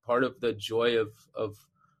part of the joy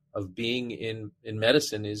of being in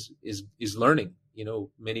medicine is learning.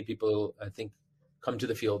 Many people, I think, come to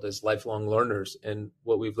the field as lifelong learners. And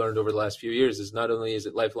what we've learned over the last few years is not only is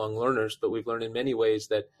it lifelong learners, but we've learned in many ways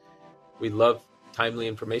that we love timely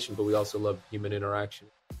information, but we also love human interaction.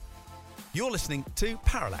 You're listening to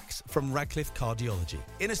Parallax from Radcliffe Cardiology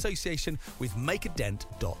in association with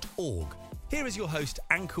makeadent.org. Here is your host,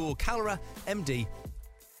 Ankur Kalra, MD.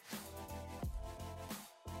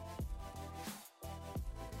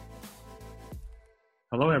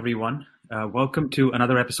 Hello, everyone. Welcome to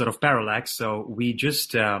another episode of Parallax. So we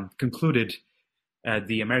just concluded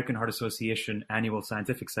the American Heart Association annual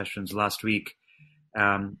scientific sessions last week.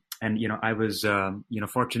 And I was,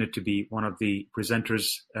 fortunate to be one of the presenters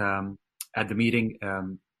at the meeting.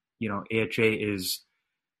 AHA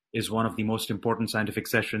is one of the most important scientific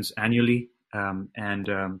sessions annually,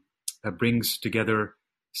 and brings together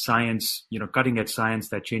science, cutting edge science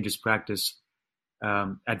that changes practice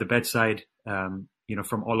at the bedside,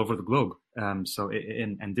 from all over the globe. And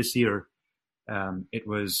this year, it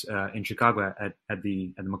was in Chicago at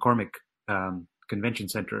the McCormick Convention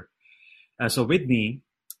Center. So with me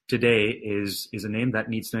today is a name that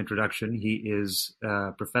needs no introduction. He is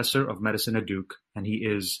a professor of medicine at Duke, and he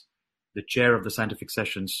is the chair of the scientific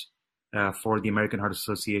sessions for the American Heart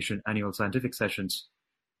Association annual scientific sessions.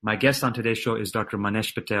 My guest on today's show is Dr.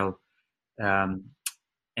 Manesh Patel,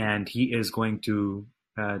 and he is going to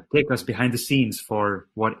take us behind the scenes for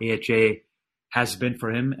what AHA has been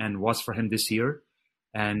for him and was for him this year,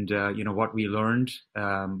 and what we learned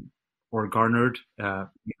or garnered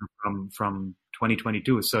from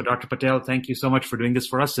 2022. So, Dr. Patel, thank you so much for doing this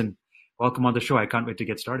for us, and welcome on the show. I can't wait to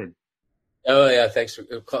get started. Oh yeah, thanks for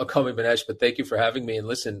calling me Manesh, but thank you for having me. And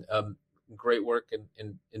listen, great work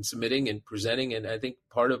in submitting and presenting, and I think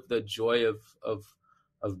part of the joy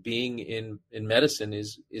of being in medicine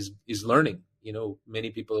is learning.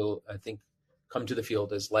 Many people, I think, come to the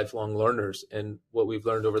field as lifelong learners. And what we've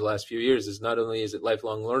learned over the last few years is not only is it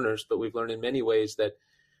lifelong learners, but we've learned in many ways that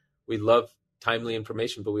we love timely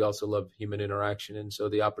information, but we also love human interaction. And so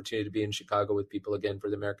the opportunity to be in Chicago with people again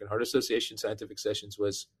for the American Heart Association scientific sessions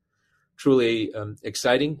was truly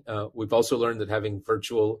exciting. We've also learned that having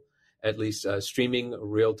virtual, at least streaming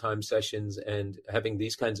real-time sessions and having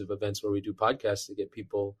these kinds of events where we do podcasts to get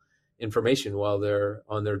people information while they're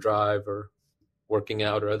on their drive or working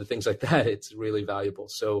out or other things like that, it's really valuable.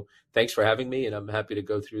 So thanks for having me, and I'm happy to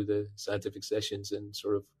go through the scientific sessions and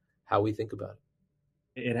sort of how we think about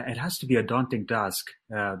it. It has to be a daunting task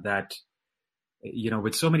that,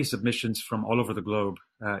 with so many submissions from all over the globe,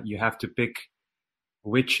 you have to pick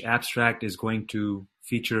which abstract is going to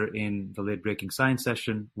feature in the late breaking science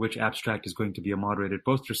session, which abstract is going to be a moderated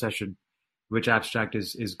poster session, which abstract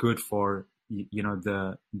is good for,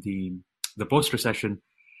 the poster session.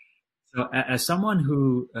 So as someone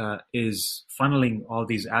who is funneling all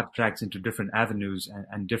these abstracts into different avenues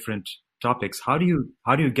and different topics, how do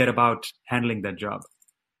you get about handling that job?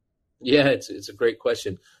 Yeah, it's a great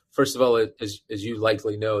question. First of all, as you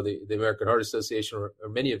likely know, the American Heart Association, or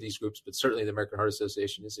many of these groups, but certainly the American Heart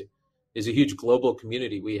Association is a huge global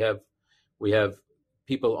community. We have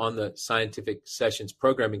people on the scientific sessions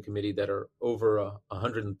programming committee that are over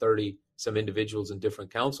 130 some individuals in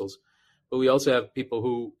different councils. But we also have people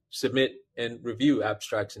who submit and review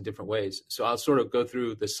abstracts in different ways. So I'll sort of go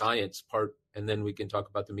through the science part, and then we can talk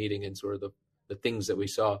about the meeting and sort of the things that we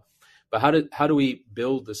saw. But how do we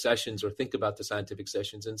build the sessions or think about the scientific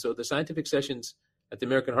sessions? And so the scientific sessions at the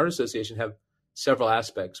American Heart Association have several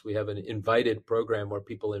aspects. We have an invited program where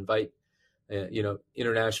people invite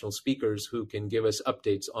international speakers who can give us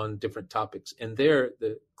updates on different topics. And there,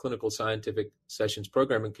 the Clinical Scientific Sessions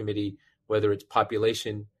Programming Committee, whether it's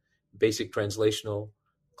population, basic translational,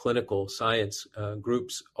 clinical science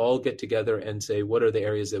groups, all get together and say, what are the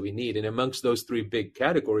areas that we need? And amongst those three big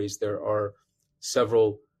categories, there are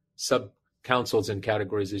several sub-councils and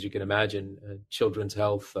categories, as you can imagine. Children's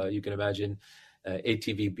health, you can imagine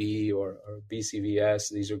ATVB or BCVS.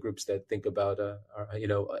 These are groups that think about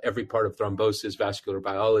every part of thrombosis, vascular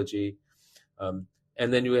biology, and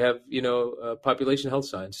then you have population health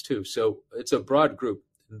science too. So it's a broad group.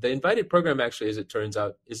 The invited program, actually, as it turns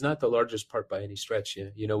out, is not the largest part by any stretch.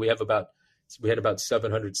 We had about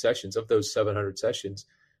 700 sessions. Of those 700 sessions,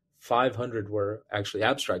 500 were actually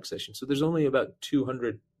abstract sessions. So there's only about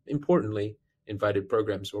 200, importantly, invited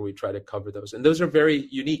programs where we try to cover those. And those are very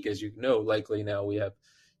unique, as you know, likely now we have,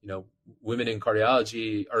 women in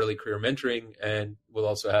cardiology, early career mentoring, and we'll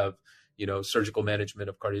also have, surgical management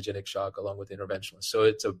of cardiogenic shock along with interventionalists. So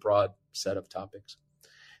it's a broad set of topics.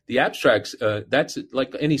 The abstracts, that's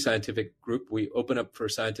like any scientific group. We open up for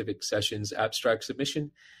scientific sessions abstract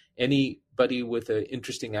submission. Anybody with an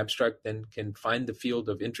interesting abstract then can find the field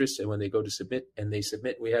of interest, and when they go to submit and they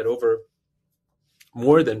submit, we had over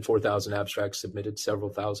more than 4,000 abstracts submitted, several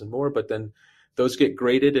thousand more, but then those get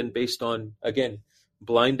graded, and based on, again,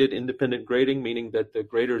 blinded independent grading, meaning that the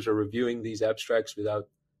graders are reviewing these abstracts without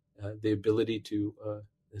the ability to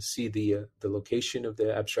see the location of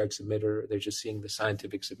the abstract submitter. They're just seeing the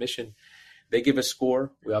scientific submission. They give a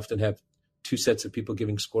score. We often have two sets of people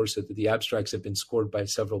giving scores, so that the abstracts have been scored by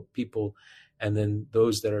several people, and then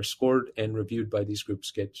those that are scored and reviewed by these groups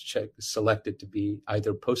get selected to be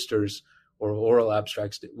either posters or oral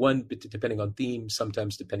abstracts, one depending on theme,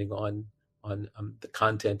 sometimes depending on the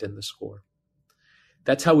content and the score.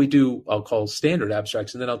 That's how we do, I'll call, standard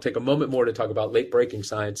abstracts. And then I'll take a moment more to talk about late-breaking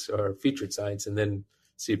science or featured science, and then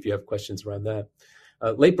see if you have questions around that.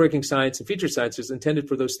 Late-breaking science and featured science is intended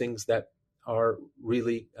for those things that are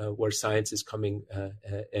really where science is coming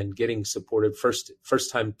and getting supported,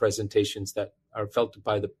 first-time presentations that are felt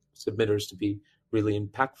by the submitters to be really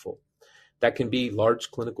impactful. That can be large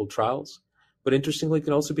clinical trials, but interestingly, it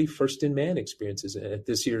can also be first-in-man experiences. At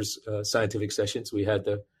this year's scientific sessions, we had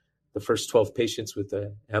the first 12 patients with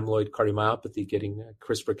amyloid cardiomyopathy getting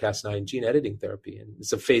CRISPR-Cas9 gene editing therapy. And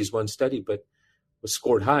it's a phase 1 study, but was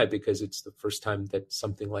scored high because it's the first time that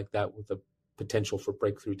something like that with a potential for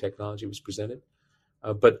breakthrough technology was presented.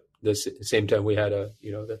 But at the same time, we had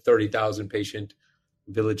the 30,000 patient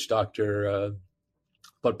village doctor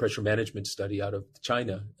blood pressure management study out of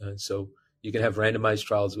China. So you can have randomized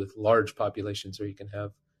trials with large populations, or you can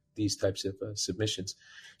have these types of submissions.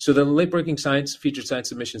 So the late-breaking science, featured science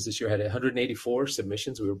submissions this year had 184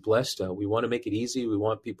 submissions. We were blessed. We want to make it easy. We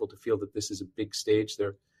want people to feel that this is a big stage. There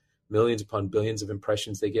are millions upon billions of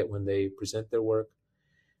impressions they get when they present their work.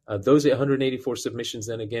 Those 184 submissions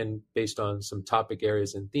then, again, based on some topic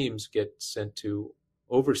areas and themes, get sent to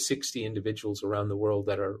over 60 individuals around the world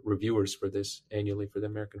that are reviewers for this annually for the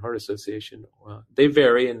American Heart Association. They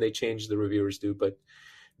vary and they change, the reviewers do, but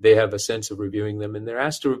they have a sense of reviewing them, and they're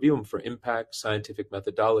asked to review them for impact, scientific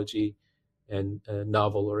methodology, and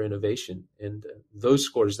novel or innovation. And those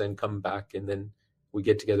scores then come back, and then we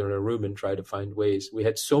get together in a room and try to find ways. We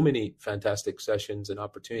had so many fantastic sessions and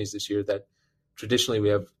opportunities this year that traditionally we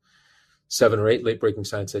have 7 or 8 late-breaking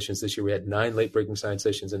science sessions. This year we had 9 late-breaking science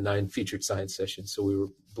sessions and 9 featured science sessions. So we were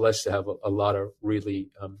blessed to have a lot of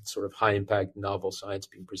really sort of high-impact novel science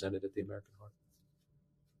being presented at the American Heart.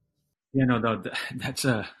 Yeah, no, that's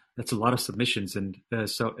a lot of submissions, and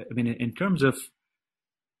so I mean, in terms of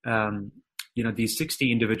these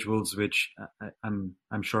 60 individuals, which I'm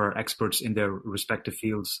sure are experts in their respective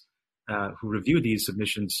fields, who review these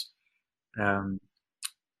submissions. I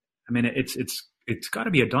mean, it's got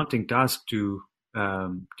to be a daunting task to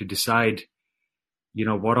decide,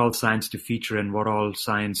 what all science to feature and what all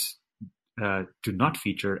science to not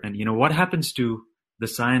feature, and what happens to the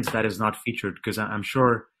science that is not featured, because I'm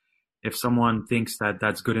sure. If someone thinks that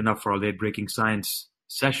that's good enough for a late-breaking science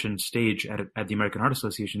session stage at the American Heart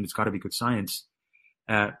Association, it's got to be good science.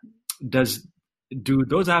 Do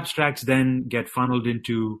those abstracts then get funneled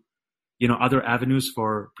into, other avenues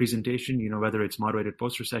for presentation? Whether it's moderated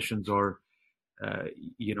poster sessions or,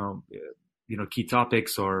 key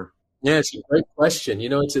topics or. Yeah, it's a great question.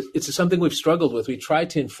 It's something we've struggled with. We try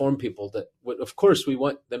to inform people that, of course, we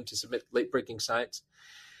want them to submit late-breaking science,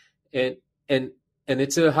 and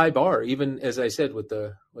it's a high bar. Even as I said, with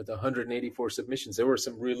the 184 submissions, there were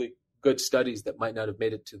some really good studies that might not have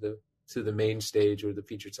made it to the main stage or the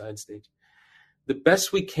featured science stage. The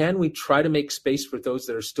best we can, we try to make space for those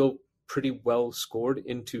that are still pretty well scored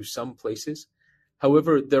into some places.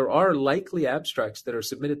 However, there are likely abstracts that are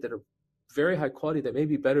submitted that are very high quality, that may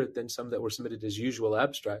be better than some that were submitted as usual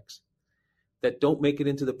abstracts, that don't make it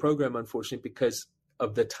into the program, unfortunately, because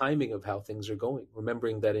of the timing of how things are going.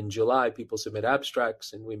 Remembering that in July, people submit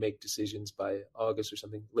abstracts and we make decisions by August or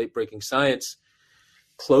something. Late-breaking science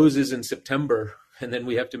closes in September, and then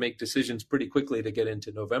we have to make decisions pretty quickly to get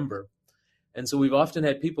into November. And so we've often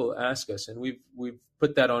had people ask us, and we've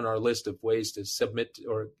put that on our list of ways to submit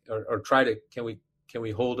or try to, can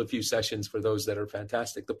we hold a few sessions for those that are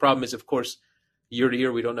fantastic? The problem is, of course, year to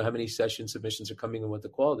year, we don't know how many session submissions are coming and what the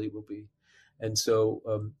quality will be. And so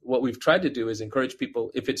what we've tried to do is encourage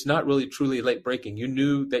people, if it's not really truly late breaking, you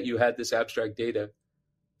knew that you had this abstract data,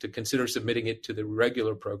 to consider submitting it to the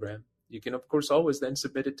regular program. You can, of course, always then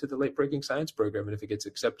submit it to the late breaking science program. And if it gets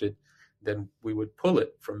accepted, then we would pull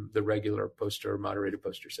it from the regular poster or moderated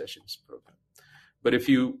poster sessions program. But if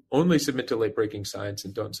you only submit to late breaking science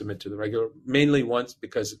and don't submit to the regular, mainly once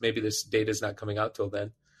because maybe this data is not coming out till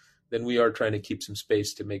then then we are trying to keep some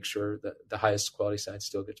space to make sure that the highest quality science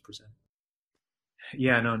still gets presented.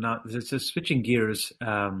 Yeah, no, just switching gears.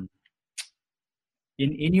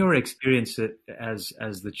 In your experience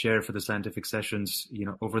as the chair for the scientific sessions,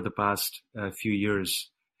 over the past few years,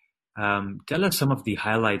 tell us some of the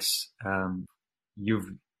highlights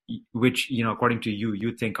which according to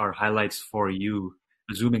you think are highlights for you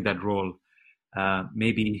assuming that role.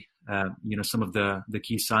 Maybe some of the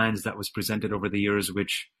key science that was presented over the years,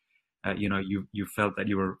 which you felt that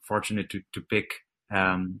you were fortunate to pick,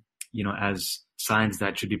 as science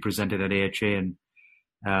that should be presented at AHA, and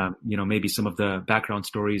maybe some of the background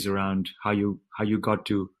stories around how you got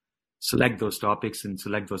to select those topics and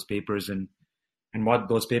select those papers, and what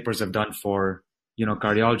those papers have done for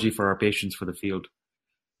cardiology, for our patients, for the field.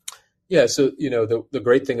 Yeah, so the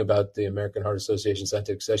great thing about the American Heart Association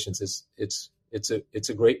Scientific Sessions is it's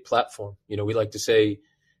a great platform. We like to say,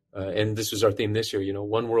 and this was our theme this year,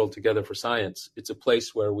 one world together for science. It's a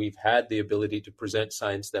place where we've had the ability to present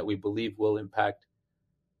science that we believe will impact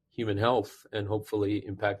human health and hopefully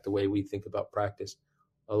impact the way we think about practice.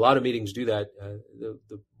 A lot of meetings do that.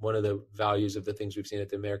 One of the values of the things we've seen at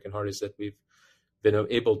the American Heart is that we've been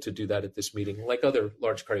able to do that at this meeting, like other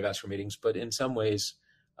large cardiovascular meetings, but in some ways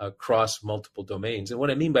across multiple domains. And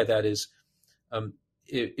what I mean by that is,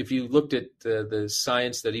 if you looked at the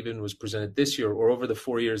science that even was presented this year, or over the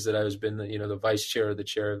 4 years that I was been the vice chair or the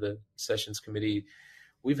chair of the sessions committee,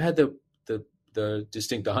 we've had the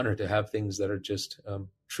distinct honor to have things that are just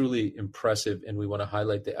truly impressive, and we want to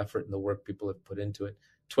highlight the effort and the work people have put into it.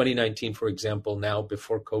 2019, for example, now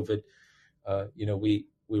before COVID,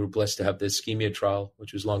 we were blessed to have the ischemia trial,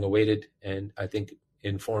 which was long awaited, and I think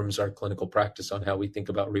informs our clinical practice on how we think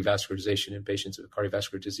about revascularization in patients with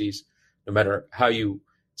cardiovascular disease. No matter how you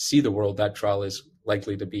see the world, that trial is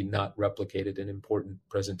likely to be not replicated. An important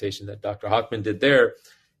presentation that Dr. Hochman did there.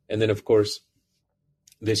 And then, of course,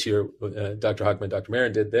 this year, Dr. Hochman, Dr.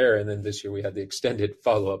 Marin did there. And then this year we had the extended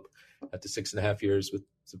follow-up at the 6.5 years with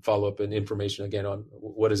some follow-up and information again on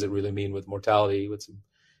what does it really mean with mortality, with some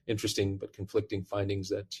interesting but conflicting findings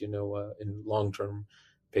that, in long-term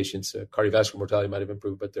patients, cardiovascular mortality might have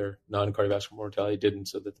improved, but their non-cardiovascular mortality didn't,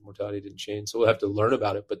 so that the mortality didn't change. So we'll have to learn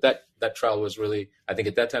about it. But that trial was really, I think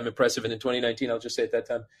at that time, impressive. And in 2019, I'll just say at that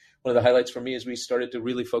time, one of the highlights for me is we started to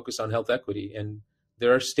really focus on health equity. And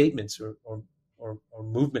there are statements or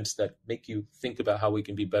movements that make you think about how we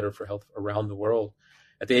can be better for health around the world.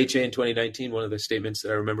 At the AHA in 2019, one of the statements that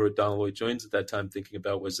I remember with Donald Lloyd-Jones at that time thinking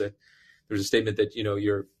about was that there's a statement that,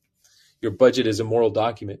 your budget is a moral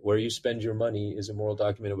document. Where you spend your money is a moral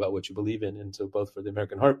document about what you believe in. And so both for the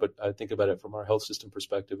American Heart, but I think about it from our health system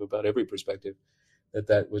perspective, about every perspective,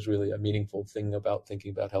 that was really a meaningful thing about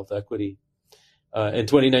thinking about health equity. In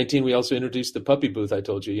 2019, we also introduced the puppy booth. I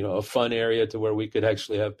told you, a fun area to where we could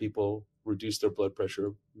actually have people reduce their blood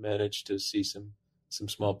pressure, manage to see some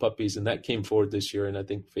small puppies. And that came forward this year. And I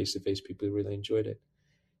think face-to-face people really enjoyed it.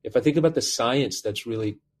 If I think about the science that's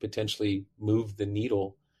really potentially moved the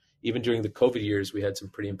needle, even during the COVID years, we had some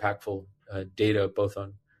pretty impactful data, both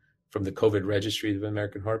from the COVID registry of the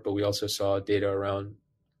American Heart, but we also saw data around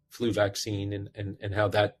flu vaccine and how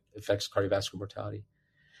that affects cardiovascular mortality.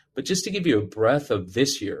 But just to give you a breath of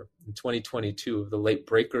this year, in 2022, of the late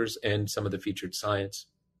breakers and some of the featured science,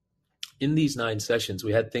 in these 9 sessions,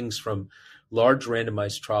 we had things from large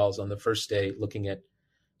randomized trials on the first day looking at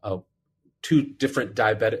 2 different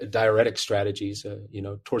diuretic strategies,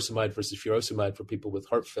 torsemide versus furosemide for people with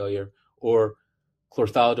heart failure, or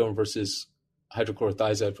chlorthalidone versus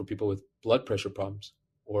hydrochlorothiazide for people with blood pressure problems,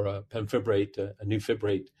 or a pemfibrate, a new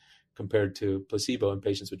fibrate, compared to placebo in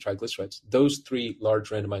patients with triglycerides. Those 3 large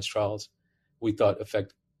randomized trials, we thought,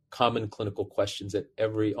 affect common clinical questions that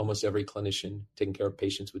almost every clinician taking care of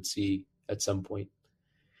patients would see at some point.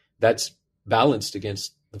 That's balanced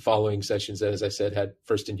against the following sessions that, as I said, had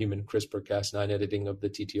first-in-human CRISPR-Cas9 editing of the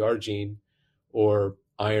TTR gene, or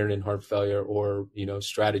iron in heart failure, or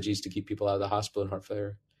strategies to keep people out of the hospital in heart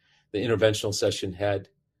failure. The interventional session had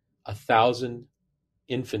 1,000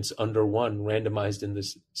 infants under 1 randomized in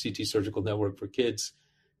this CT surgical network for kids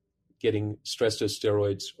getting stress dose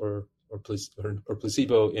steroids or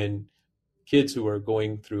placebo in kids who are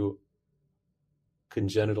going through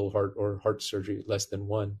congenital heart surgery less than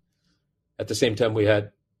 1. At the same time, we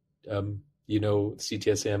had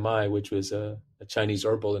CTSAMI, which was a Chinese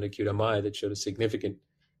herbal in acute MI that showed a significant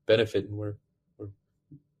benefit, and we're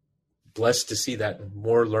blessed to see that.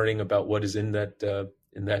 More learning about what is in the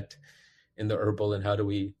herbal, and how do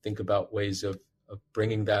we think about ways of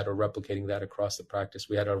bringing that or replicating that across the practice.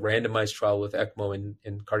 We had a randomized trial with ECMO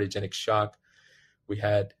in cardiogenic shock. We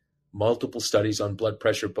had multiple studies on blood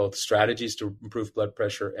pressure, both strategies to improve blood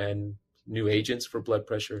pressure and new agents for blood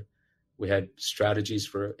pressure. We had strategies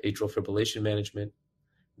for atrial fibrillation management.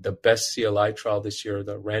 The best CLI trial this year,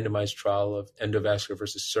 the randomized trial of endovascular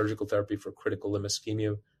versus surgical therapy for critical limb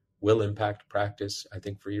ischemia, will impact practice, I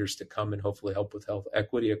think, for years to come, and hopefully help with health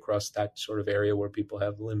equity across that sort of area where people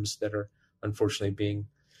have limbs that are unfortunately being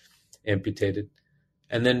amputated.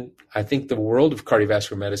 And then I think the world of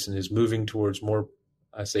cardiovascular medicine is moving towards more,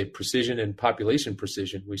 I say, precision and population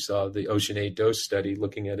precision. We saw the OCEAN(a) dose study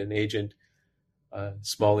looking at an agent,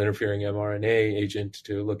 small interfering mRNA agent,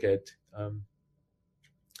 to look at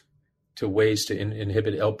to ways to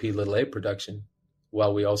inhibit Lp(a) production,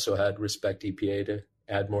 while we also had RESPECT EPA to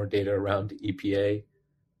add more data around EPA.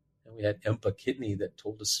 And we had EMPA Kidney that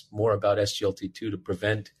told us more about SGLT2 to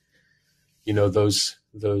prevent, those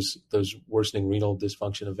worsening renal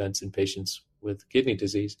dysfunction events in patients with kidney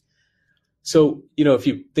disease. So, if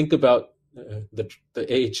you think about the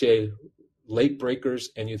AHA late breakers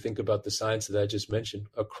and you think about the science that I just mentioned,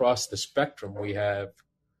 across the spectrum, we have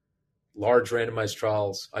large randomized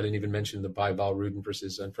trials. I didn't even mention the bivalirudin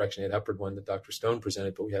versus unfractionated heparin one that Dr. Stone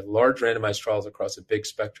presented, but we had large randomized trials across a big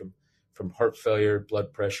spectrum, from heart failure,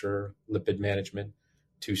 blood pressure, lipid management,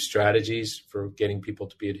 to strategies for getting people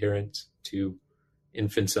to be adherent, to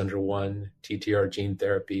infants under 1, TTR gene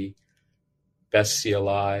therapy, best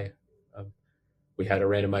CLI. We had a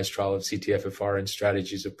randomized trial of CTFFR and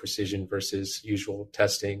strategies of precision versus usual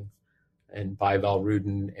testing, and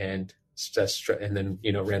bivalirudin, and then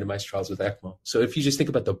randomized trials with ECMO. So if you just think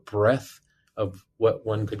about the breadth of what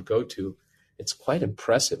one could go to, it's quite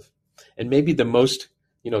impressive. And maybe the most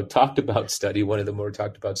talked about study, one of the more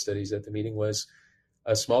talked about studies at the meeting, was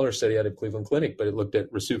a smaller study out of Cleveland Clinic, but it looked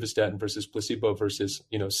at rosuvastatin versus placebo versus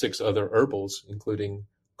 6 other herbals, including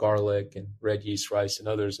garlic and red yeast rice and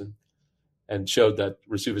others, and showed that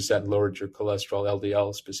rosuvastatin lowered your cholesterol,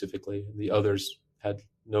 LDL specifically, and the others had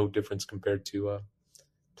no difference compared to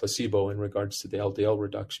placebo in regards to the LDL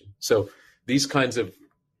reduction. So these kinds of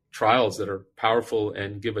trials that are powerful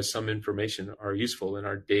and give us some information are useful in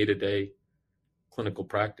our day-to-day clinical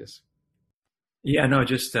practice. Yeah, no,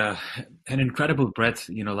 just an incredible breadth,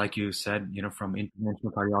 like you said, from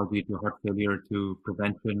interventional cardiology to heart failure to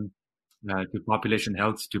prevention, to population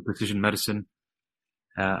health, to precision medicine.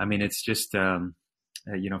 It's just, for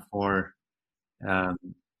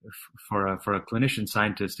a clinician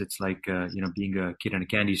scientist, it's like, being a kid in a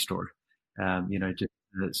candy store. Just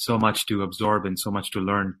so much to absorb and so much to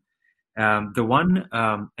learn.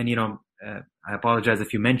 I apologize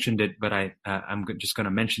if you mentioned it, but I'm just going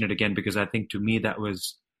to mention it again, because I think to me that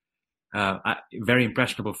was very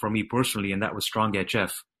impressionable for me personally, and that was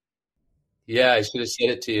STRONG-HF. Yeah, I should have said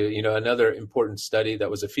it to you. Another important study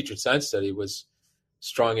that was a featured science study was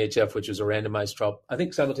STRONG-HF, which was a randomized trial, I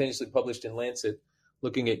think simultaneously published in Lancet,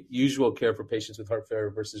 looking at usual care for patients with heart failure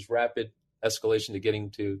versus rapid escalation to getting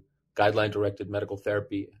to guideline-directed medical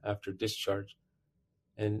therapy after discharge,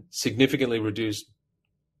 and significantly reduced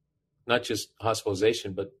not just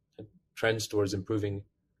hospitalization, but trends towards improving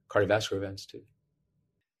cardiovascular events too.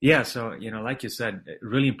 Yeah, so, like you said,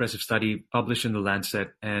 really impressive study published in the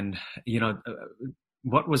Lancet. And,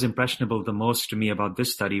 what was impressionable the most to me about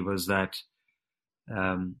this study was that,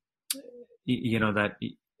 all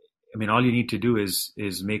you need to do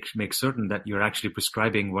is make certain that you're actually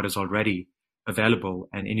prescribing what is already available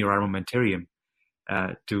and in your armamentarium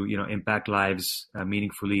to impact lives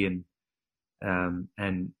meaningfully, and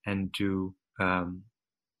to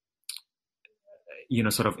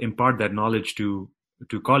sort of impart that knowledge to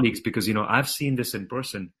colleagues, because I've seen this in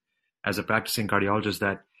person as a practicing cardiologist,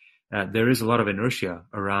 that there is a lot of inertia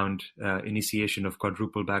around initiation of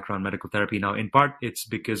quadruple background medical therapy. Now, in part, it's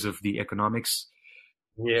because of the economics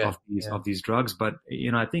of these drugs, but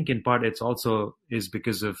I think in part it's also is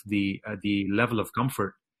because of the level of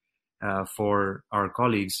comfort for our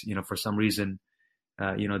colleagues. For some reason,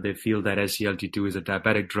 they feel that SGLT2 is a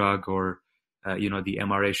diabetic drug, or the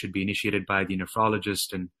MRA should be initiated by the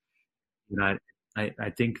nephrologist, and I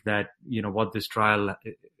think that what this trial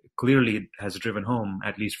clearly has driven home,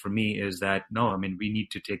 at least for me, is that we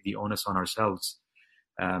need to take the onus on ourselves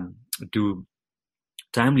to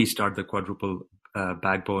timely start the quadruple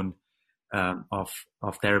backbone of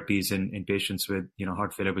therapies in patients with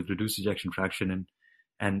heart failure with reduced ejection fraction,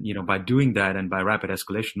 and by doing that and by rapid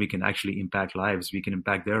escalation, we can actually impact lives. We can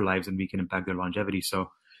impact their lives, and we can impact their longevity.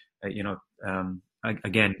 So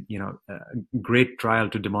great trial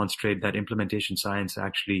to demonstrate that implementation science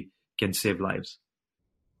actually can save lives.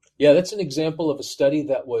 Yeah, that's an example of a study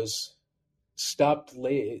that was stopped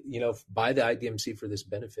late, by the IDMC for this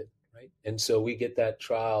benefit, right? And so we get that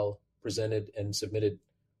trial presented and submitted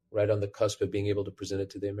right on the cusp of being able to present it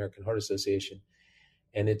to the American Heart Association.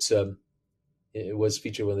 And it was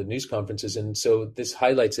featured at one of the news conferences. And so this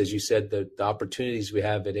highlights, as you said, the opportunities we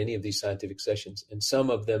have at any of these scientific sessions. And some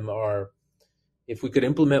of them are, if we could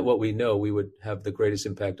implement what we know, we would have the greatest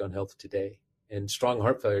impact on health today. And Strong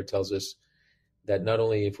Heart Failure tells us that not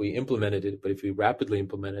only if we implemented it, but if we rapidly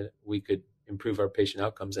implemented it, we could improve our patient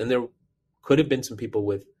outcomes. And there could have been some people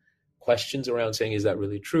with questions around saying, is that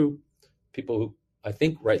really true? People who I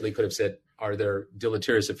think rightly could have said, are there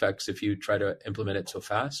deleterious effects if you try to implement it so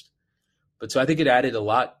fast? But so I think it added a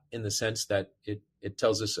lot in the sense that it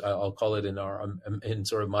tells us, I'll call it in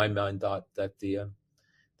sort of my mind thought, that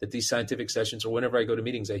that these scientific sessions, or whenever I go to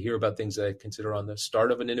meetings, I hear about things that I consider on the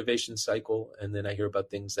start of an innovation cycle, and then I hear about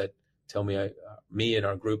things that tell me me and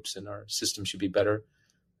our groups and our system should be better.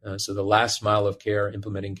 So the last mile of care,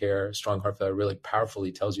 implementing care, Strong Heart Failure really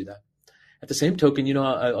powerfully tells you that. At the same token,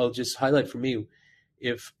 I'll just highlight for me,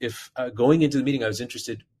 if going into the meeting, I was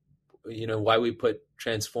interested, why we put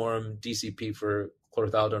Transform DCP for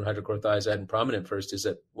chlorothalidone hydrochlorothiazide in prominent first is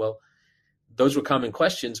that, well, those were common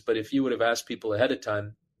questions, but if you would have asked people ahead of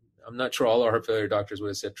time, I'm not sure all our heart failure doctors would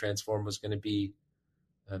have said Transform was going to be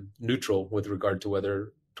neutral with regard to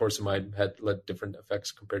whether torsemide had led different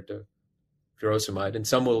effects compared to furosemide. And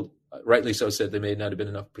some will, rightly so, said there may not have been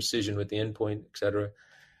enough precision with the endpoint, et cetera.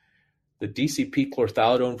 The DCP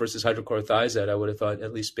chlorothalidone versus hydrochlorothiazide, I would have thought,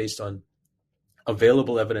 at least based on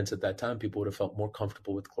available evidence at that time, people would have felt more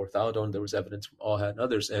comfortable with chlorothalidone. There was evidence from AHA and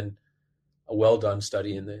others, and a well-done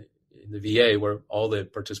study in the VA where all the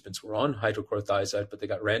participants were on hydrochlorothiazide, but they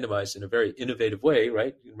got randomized in a very innovative way,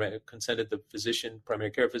 right? Consented the physician,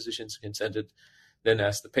 primary care physicians consented, then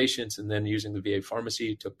asked the patients, and then using the VA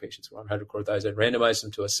pharmacy, took patients who were on hydrochlorothiazide, randomized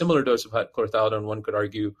them to a similar dose of chlorothalidone. One could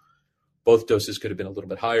argue both doses could have been a little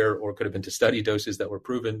bit higher, or could have been to study doses that were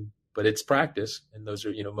proven, but it's practice. And those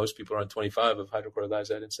are, most people are on 25 of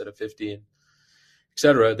hydrochlorothiazide instead of 50, and et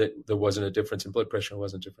cetera, that there wasn't a difference in blood pressure,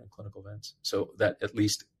 wasn't different clinical events. So that at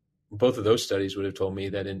least both of those studies would have told me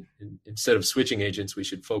that instead of switching agents, we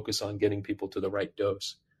should focus on getting people to the right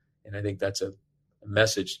dose. And I think that's a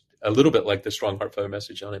message, a little bit like the Strong Heart Failure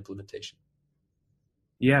message on implementation.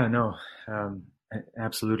 Yeah, no,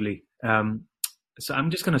 absolutely. So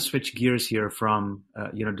I'm just going to switch gears here from,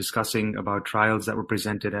 discussing about trials that were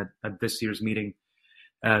presented at this year's meeting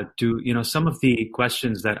to, some of the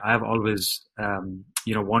questions that I've always,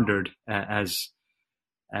 wondered as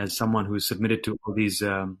someone who's submitted to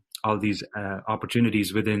all these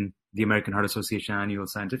opportunities within the American Heart Association annual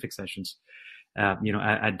scientific sessions,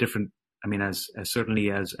 at different, as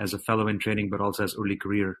certainly as a fellow in training, but also as early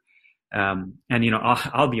career. And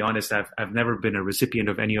I'll be honest, I've never been a recipient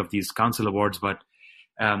of any of these council awards, but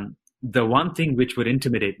the one thing which would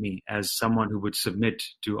intimidate me as someone who would submit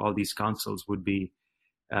to all these councils would be,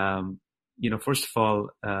 first of all,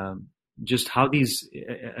 just how these,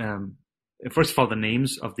 first of all, the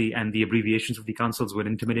names of and the abbreviations of the councils would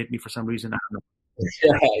intimidate me for some reason. I don't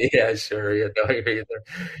know. Yeah, sure. Yeah, no, I hear you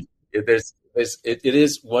there. It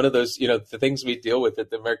is one of those, the things we deal with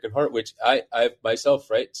at the American Heart, which I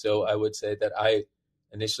myself, right? So I would say that I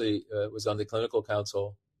initially was on the clinical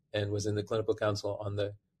council and was in the clinical council on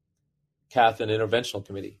the cath and interventional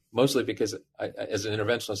committee, mostly because as an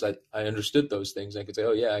interventionalist, I understood those things. I could say,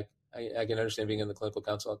 oh yeah, I can understand being in the clinical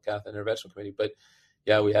council, cath and interventional committee. But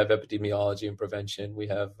yeah, we have epidemiology and prevention. We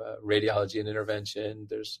have radiology and intervention.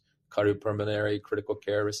 There's cardiopulmonary, critical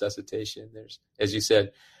care, resuscitation. There's, as you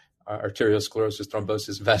said, arteriosclerosis,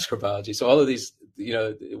 thrombosis, vascular biology. So all of these,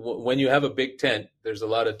 when you have a big tent, there's a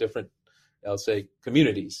lot of different, I'll say,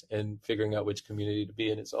 communities, and figuring out which community to be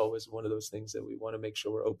in is always one of those things that we want to make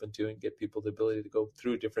sure we're open to and get people the ability to go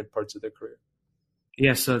through different parts of their career.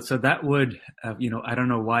 Yeah, so that would, I don't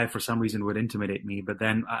know why for some reason would intimidate me, but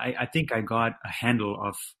then I think I got a handle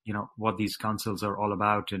of, what these councils are all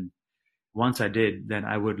about. And once I did, then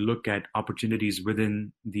I would look at opportunities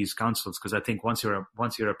within these councils, because I think once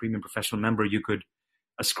you're a premium professional member, you could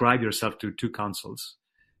ascribe yourself to two councils.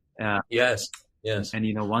 Yes.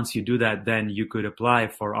 And once you do that, then you could apply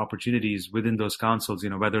for opportunities within those councils.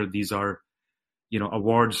 Whether these are,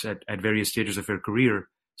 awards at various stages of your career.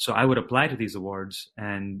 So I would apply to these awards,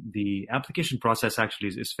 and the application process actually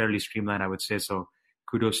is fairly streamlined, I would say. So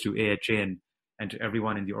kudos to AHA and to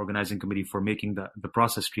everyone in the organizing committee for making the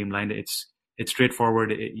process streamlined. It's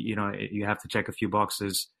straightforward. You have to check a few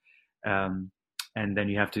boxes, and then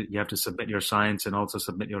you have to submit your science and also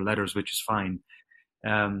submit your letters, which is fine.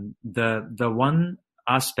 The one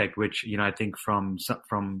aspect which I think from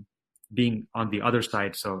being on the other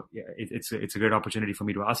side, so yeah, it's a great opportunity for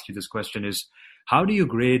me to ask you this question: is how do you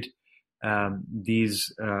grade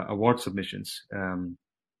these award submissions?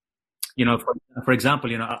 For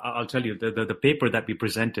example, I'll tell you the paper that we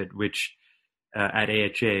presented, which at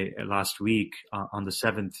AHA last week on the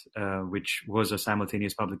 7th, which was a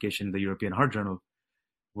simultaneous publication in the European Heart Journal,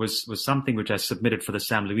 was something which I submitted for the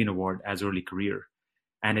Sam Levine Award as early career,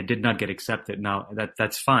 and it did not get accepted. Now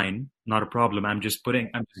that's fine, not a problem. I'm just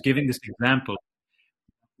giving this example.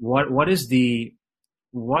 What is the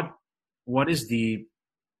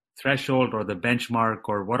threshold or the benchmark,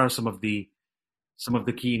 or what are some of the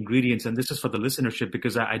key ingredients? And this is for the listenership,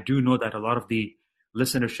 because I do know that a lot of the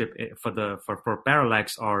listenership for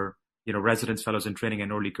Parallax are residents, fellows in training,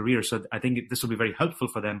 and early career. So I think this will be very helpful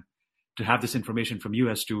for them to have this information from you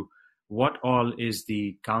as to what all is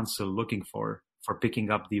the council looking for picking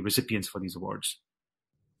up the recipients for these awards.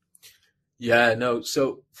 Yeah, no.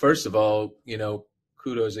 So first of all,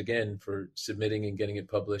 kudos again for submitting and getting it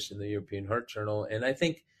published in the European Heart Journal. And I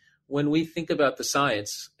think when we think about the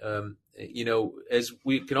science, as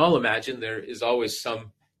we can all imagine, there is always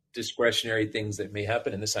some discretionary things that may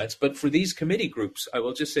happen in the science. But for these committee groups, I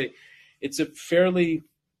will just say it's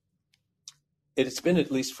been,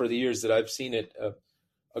 at least for the years that I've seen it,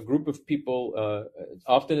 a group of people,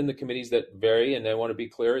 often in the committees that vary. And I want to be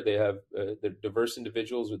clear, they're diverse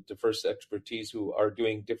individuals with diverse expertise who are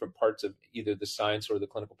doing different parts of either the science or the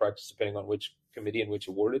clinical practice, depending on which committee and which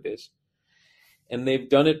award it is. And they've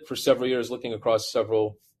done it for several years, looking across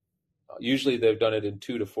usually they've done it in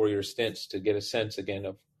 2 to 4 year stints to get a sense again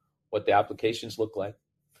of what the applications look like.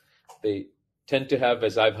 They tend to have,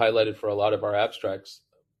 as I've highlighted for a lot of our abstracts,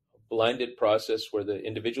 a blinded process where the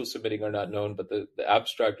individuals submitting are not known, but the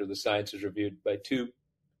abstract or the science is reviewed by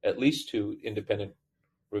at least two independent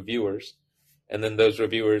reviewers. And then those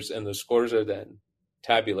reviewers and the scores are then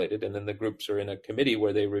tabulated. And then the groups are in a committee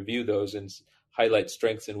where they review those and highlight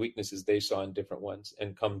strengths and weaknesses they saw in different ones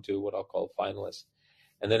and come to what I'll call finalists.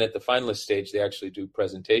 And then at the finalist stage, they actually do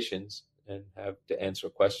presentations and have to answer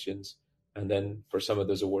questions. And then for some of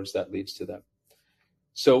those awards, that leads to them.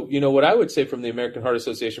 So, what I would say from the American Heart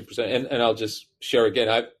Association percent, and I'll just share again,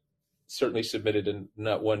 I've certainly submitted and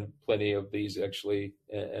not won plenty of these actually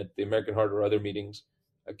at the American Heart or other meetings,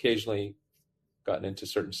 occasionally gotten into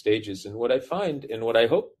certain stages. And what I find and what I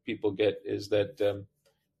hope people get is that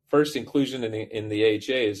first, inclusion in the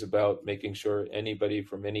AHA is about making sure anybody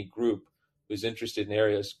from any group who's interested in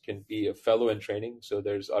areas can be a fellow in training. So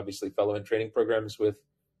there's obviously fellow in training programs with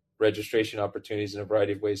registration opportunities in a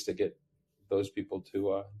variety of ways to get those people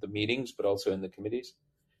to the meetings, but also in the committees.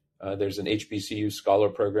 There's an HBCU scholar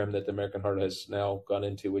program that the American Heart has now gone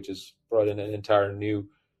into, which has brought in an entire new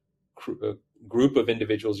group of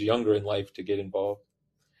individuals younger in life to get involved.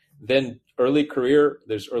 Then early career,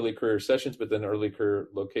 there's early career sessions, but then early career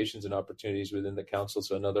locations and opportunities within the council.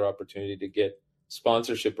 So another opportunity to get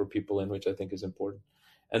sponsorship for people in, which I think is important.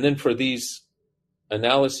 And then for these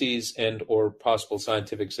analyses and or possible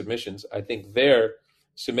scientific submissions, I think they're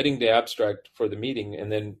submitting the abstract for the meeting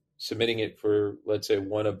and then submitting it for, let's say,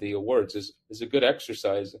 one of the awards is a good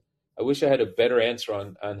exercise. I wish I had a better answer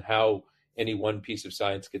on how any one piece of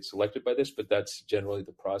science gets selected by this, but that's generally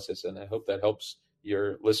the process. And I hope that helps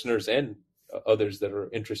your listeners and others that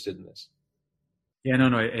are interested in this. Yeah,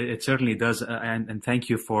 no, it certainly does. And thank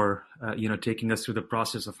you for, taking us through the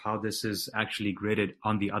process of how this is actually graded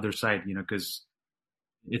on the other side, because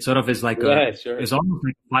it sort of is like it's almost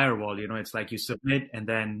like a firewall, it's like you submit and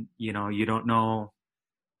then, you don't know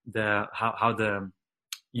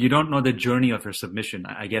you don't know the journey of your submission.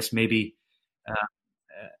 I guess maybe,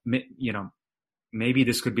 maybe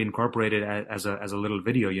this could be incorporated as a little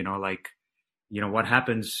video, what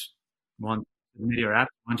happens once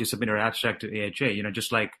you submit your abstract to AHA,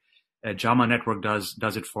 just like JAMA Network does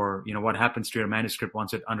it for, what happens to your manuscript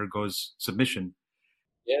once it undergoes submission.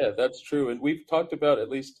 Yeah, that's true. And we've talked about at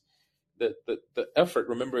least the effort,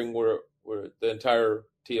 remembering we're the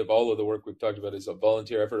entirety of all of the work we've talked about is a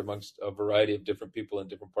volunteer effort amongst a variety of different people in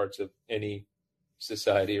different parts of any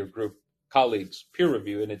society or group. Colleagues, peer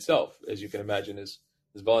review in itself, as you can imagine, is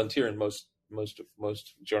volunteer in most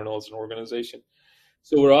journals and organizations.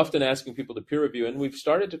 So we're often asking people to peer review, and we've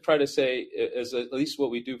started to try to say, as at least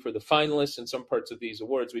what we do for the finalists and some parts of these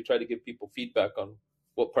awards, we try to give people feedback on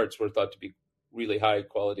what parts were thought to be really high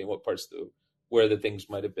quality and what parts where the things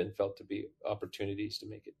might have been felt to be opportunities to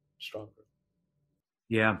make it stronger.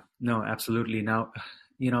 Yeah, no, absolutely. Now,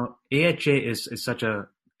 AHA is such a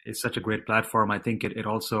great platform. I think it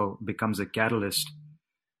also becomes a catalyst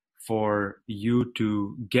for you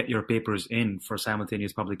to get your papers in for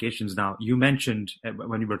simultaneous publications. Now, you mentioned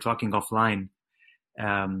when we were talking offline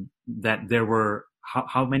that there were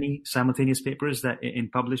how many simultaneous papers that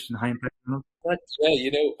published in high impact journals?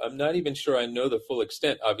 Yeah, I'm not even sure I know the full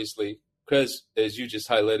extent, obviously, because as you just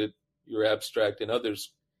highlighted, your abstract and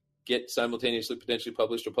others get simultaneously potentially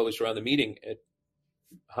published or published around the meeting at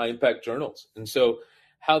high impact journals. And so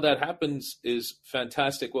how that happens is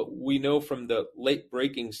fantastic. What we know from the late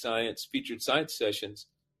breaking science, featured science sessions,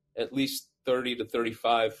 at least 30 to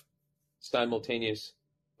 35 simultaneous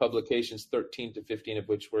publications, 13 to 15 of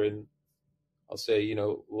which were in, I'll say,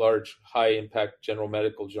 large, high impact general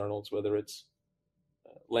medical journals, whether it's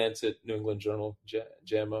Lancet, New England Journal,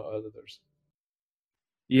 JAMA, others.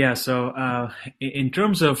 Yeah. So in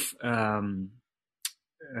terms of,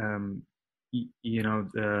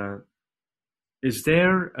 is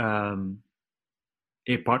there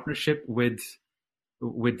a partnership with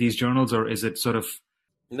these journals, or is it sort of?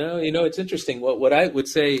 No, it's interesting. What I would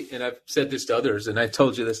say, and I've said this to others, and I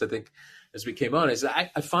told you this, I think, as we came on, is I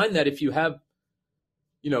find that if you have,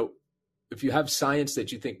 if you have science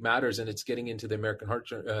that you think matters and it's getting into the American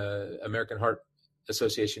Heart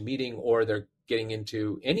Association meeting, or they're getting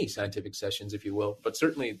into any scientific sessions, if you will, but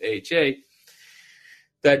certainly the AHA,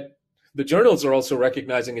 that the journals are also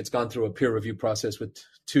recognizing it's gone through a peer review process with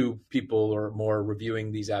 2 people or more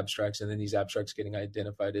reviewing these abstracts, and then these abstracts getting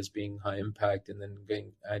identified as being high impact, and then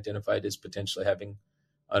getting identified as potentially having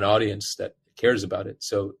an audience that cares about it.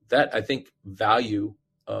 So that, I think, value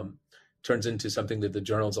turns into something that the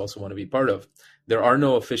journals also want to be part of. There are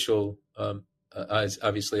no official,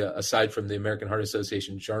 obviously, aside from the American Heart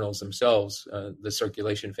Association journals themselves, the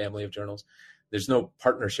circulation family of journals, there's no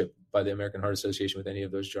partnership by the American Heart Association with any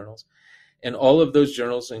of those journals. And all of those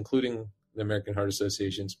journals, including the American Heart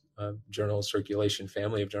Association's journal circulation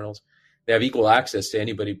family of journals, they have equal access to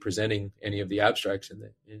anybody presenting any of the abstracts, and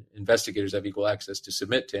the investigators have equal access to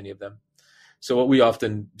submit to any of them. So what we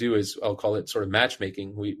often do is, I'll call it sort of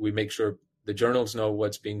matchmaking. We make sure the journals know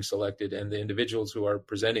what's being selected, and the individuals who are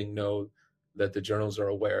presenting know that the journals are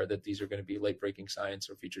aware that these are going to be late-breaking science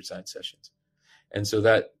or featured science sessions. And so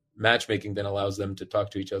that matchmaking then allows them to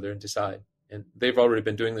talk to each other and decide. And they've already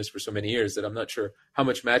been doing this for so many years that I'm not sure how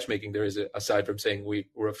much matchmaking there is, aside from saying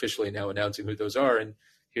we're officially now announcing who those are, and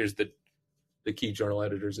here's the key journal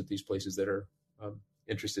editors at these places that are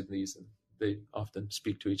interested in these, and they often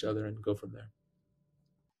speak to each other and go from there.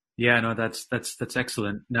 Yeah, no, that's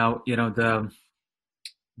excellent. Now, the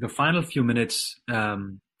final few minutes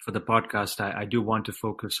for the podcast, I do want to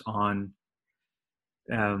focus on,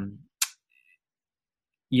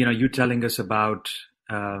 you telling us about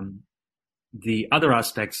the other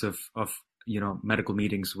aspects of medical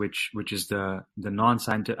meetings, which is the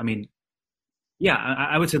non-scientific. I mean, yeah,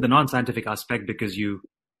 I would say the non-scientific aspect, because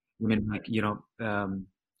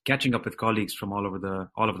catching up with colleagues from all over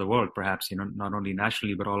the world, perhaps, not only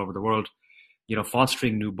nationally, but all over the world,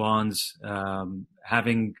 fostering new bonds,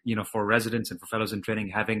 having, for residents and for fellows in training,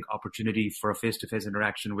 having opportunity for a face-to-face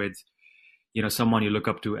interaction with, someone you look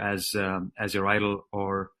up to as your idol,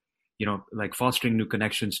 or, like fostering new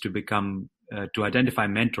connections to become, to identify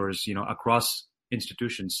mentors, across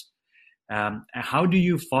institutions. How do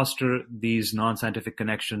you foster these non-scientific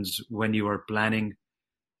connections when you are planning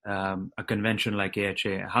a convention like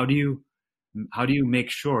AHA? How do you make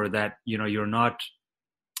sure that you're not,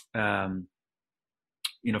 for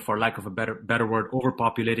lack of a better word,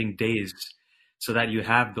 overpopulating days, so that you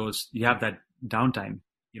have that downtime?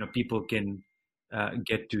 People can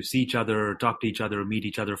get to see each other, talk to each other, meet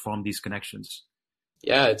each other, form these connections.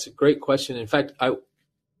 Yeah, it's a great question. In fact,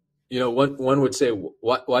 one would say,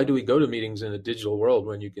 why do we go to meetings in a digital world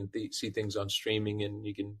when you can see things on streaming and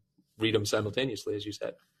you can read them simultaneously, as you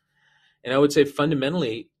said? And I would say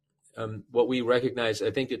fundamentally, what we recognize,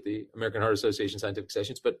 I think, at the American Heart Association scientific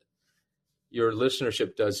sessions, but your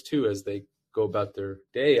listenership does too as they go about their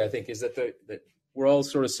day, I think, is that we're all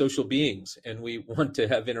sort of social beings, and we want to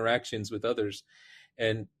have interactions with others.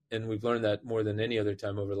 And we've learned that more than any other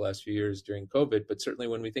time over the last few years during COVID. But certainly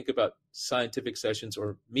when we think about scientific sessions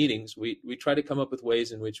or meetings, we try to come up with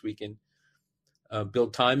ways in which we can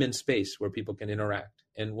build time and space where people can interact.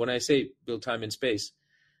 And when I say build time and space,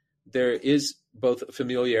 there is both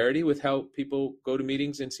familiarity with how people go to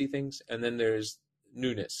meetings and see things, and then there's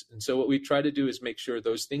newness. And so what we try to do is make sure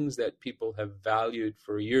those things that people have valued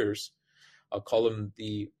for years, I'll call them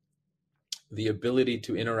the ability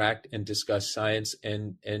to interact and discuss science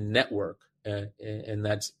and network. And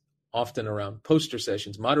that's often around poster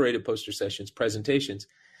sessions, moderated poster sessions, presentations.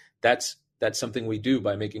 That's something we do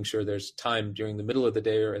by making sure there's time during the middle of the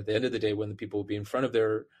day or at the end of the day when the people will be in front of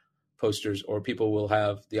their posters, or people will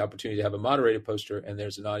have the opportunity to have a moderated poster and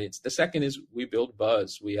there's an audience. The second is we build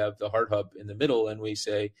buzz. We have the Heart Hub in the middle, and we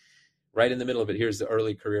say, right in the middle of it, here's the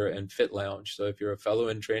early career and fit lounge. So if you're a fellow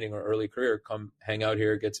in training or early career, come hang out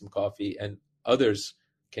here, get some coffee, and others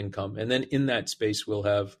can come. And then in that space, we'll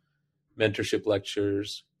have mentorship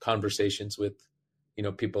lectures, conversations with,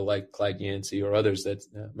 people like Clyde Yancey or others, that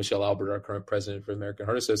Michelle Albert, our current president for the American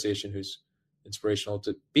Heart Association, who's inspirational,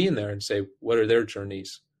 to be in there and say, what are their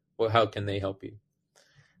journeys? Well, how can they help you?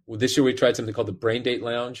 Well, this year we tried something called the Brain Date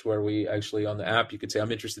Lounge, where we actually, on the app, you could say,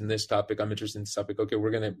 I'm interested in this topic. I'm interested in this topic. Okay, we're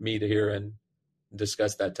going to meet here and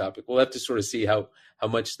discuss that topic. We'll have to sort of see how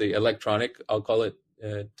much the electronic, I'll call it,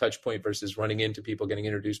 touch point versus running into people, getting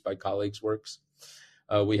introduced by colleagues works.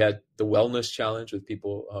 We had the wellness challenge with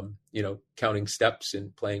people, counting steps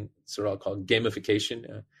and playing sort of, I'll call it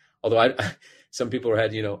gamification. Although some people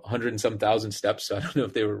had, 100 and some thousand steps. So I don't know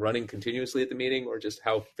if they were running continuously at the meeting or just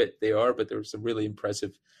how fit they are, but there was some really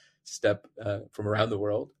impressive step from around the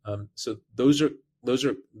world. So those are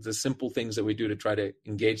the simple things that we do to try to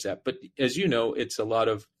engage that. But as you know, it's a lot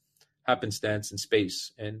of happenstance and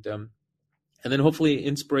space, and then hopefully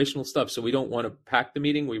inspirational stuff. So we don't want to pack the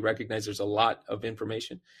meeting. We recognize there's a lot of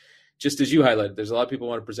information. Just as you highlighted, there's a lot of people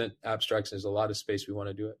who want to present abstracts. And there's a lot of space we want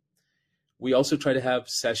to do it. We also try to have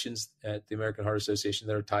sessions at the American Heart Association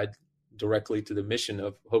that are tied directly to the mission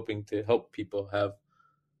of hoping to help people have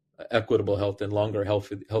equitable health and longer,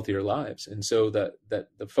 healthier lives. And so that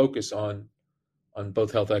the focus on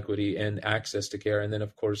both health equity and access to care, and then,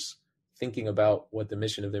 of course, thinking about what the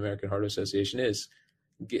mission of the American Heart Association is,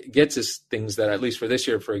 gets us things that, at least for this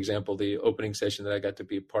year, for example, the opening session that I got to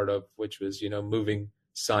be a part of, which was, moving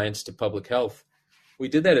science to public health. We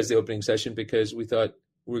did that as the opening session because we thought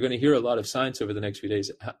we're going to hear a lot of science over the next few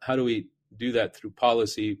days. How do we do that through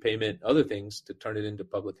policy, payment, other things to turn it into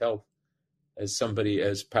public health? As somebody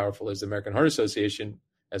as powerful as the American Heart Association,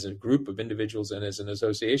 as a group of individuals and as an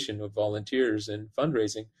association of volunteers and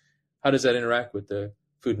fundraising, how does that interact with the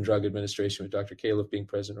Food and Drug Administration, with Dr. Califf being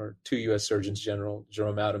president, or 2 U.S. Surgeons General,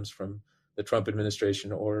 Jerome Adams from the Trump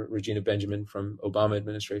administration, or Regina Benjamin from Obama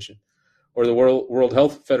administration, or the World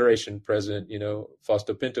Health Federation president,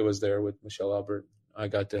 Fausto Pinto was there with Michelle Albert. I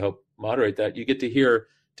got to help moderate that. You get to hear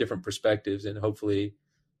different perspectives, and hopefully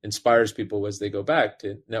inspires people as they go back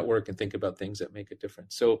to network and think about things that make a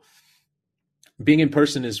difference. So being in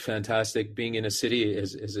person is fantastic. Being in a city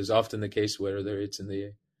is often the case, whether it's in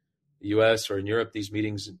the US or in Europe. These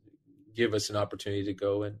meetings give us an opportunity to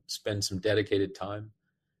go and spend some dedicated time.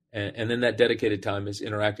 And then that dedicated time is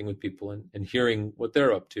interacting with people and hearing what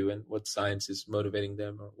they're up to and what science is motivating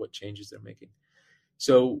them or what changes they're making.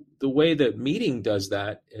 So the way that meeting does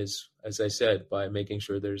that is, as I said, by making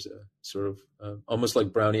sure there's a sort of almost like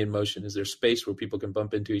Brownian motion. Is there space where people can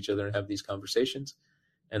bump into each other and have these conversations?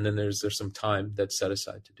 And then there's some time that's set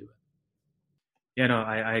aside to do it. Yeah, no,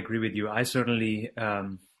 I agree with you. I certainly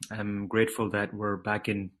am grateful that we're back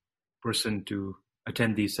in person to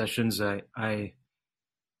attend these sessions. The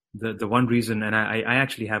one reason, and I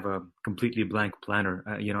actually have a completely blank planner.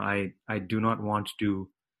 I do not want to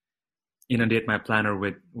inundate my planner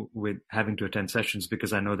with having to attend sessions,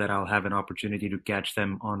 because I know that I'll have an opportunity to catch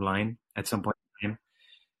them online at some point in time.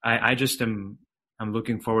 I just I'm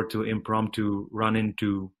looking forward to impromptu run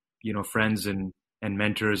into, friends and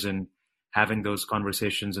mentors and having those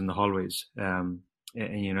conversations in the hallways, or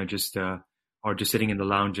just sitting in the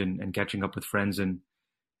lounge and catching up with friends. And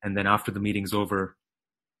then after the meeting's over,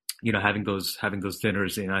 having those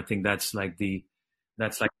dinners. I think that's like a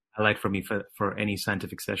highlight for me for any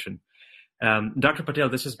scientific session. Dr. Patel,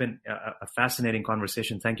 this has been a fascinating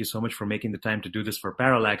conversation. Thank you so much for making the time to do this for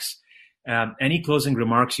Parallax. Any closing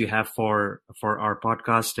remarks you have for our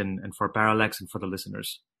podcast and for Parallax and for the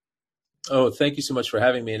listeners? Oh, thank you so much for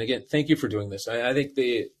having me. And again, thank you for doing this. I think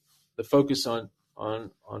the focus on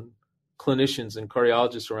clinicians and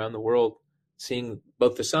cardiologists around the world, seeing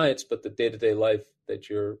both the science, but the day-to-day life that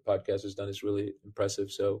your podcast has done is really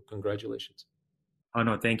impressive. So congratulations. Oh,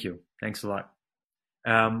 no, thank you. Thanks a lot.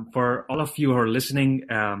 For all of you who are listening,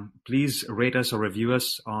 please rate us or review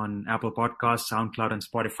us on Apple Podcasts, SoundCloud, and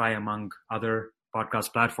Spotify, among other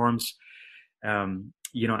podcast platforms.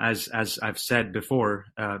 As I've said before,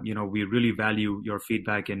 we really value your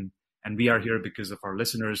feedback, and we are here because of our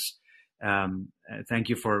listeners. Thank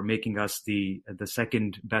you for making us the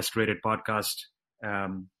second best rated podcast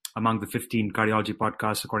among the 15 cardiology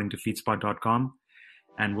podcasts according to feedspot.com.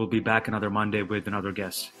 And we'll be back another Monday with another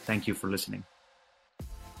guest. Thank you for listening.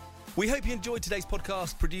 We hope you enjoyed today's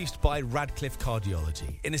podcast, produced by Radcliffe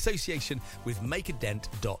Cardiology in association with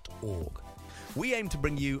makeadent.org. We aim to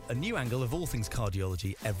bring you a new angle of all things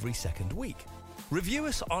cardiology every second week. Review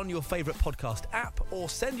us on your favourite podcast app, or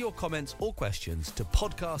send your comments or questions to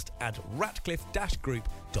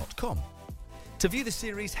podcast@radcliffe-group.com. To view the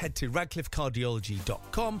series, head to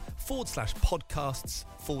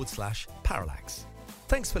radcliffecardiology.com/podcasts/parallax.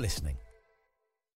 Thanks for listening.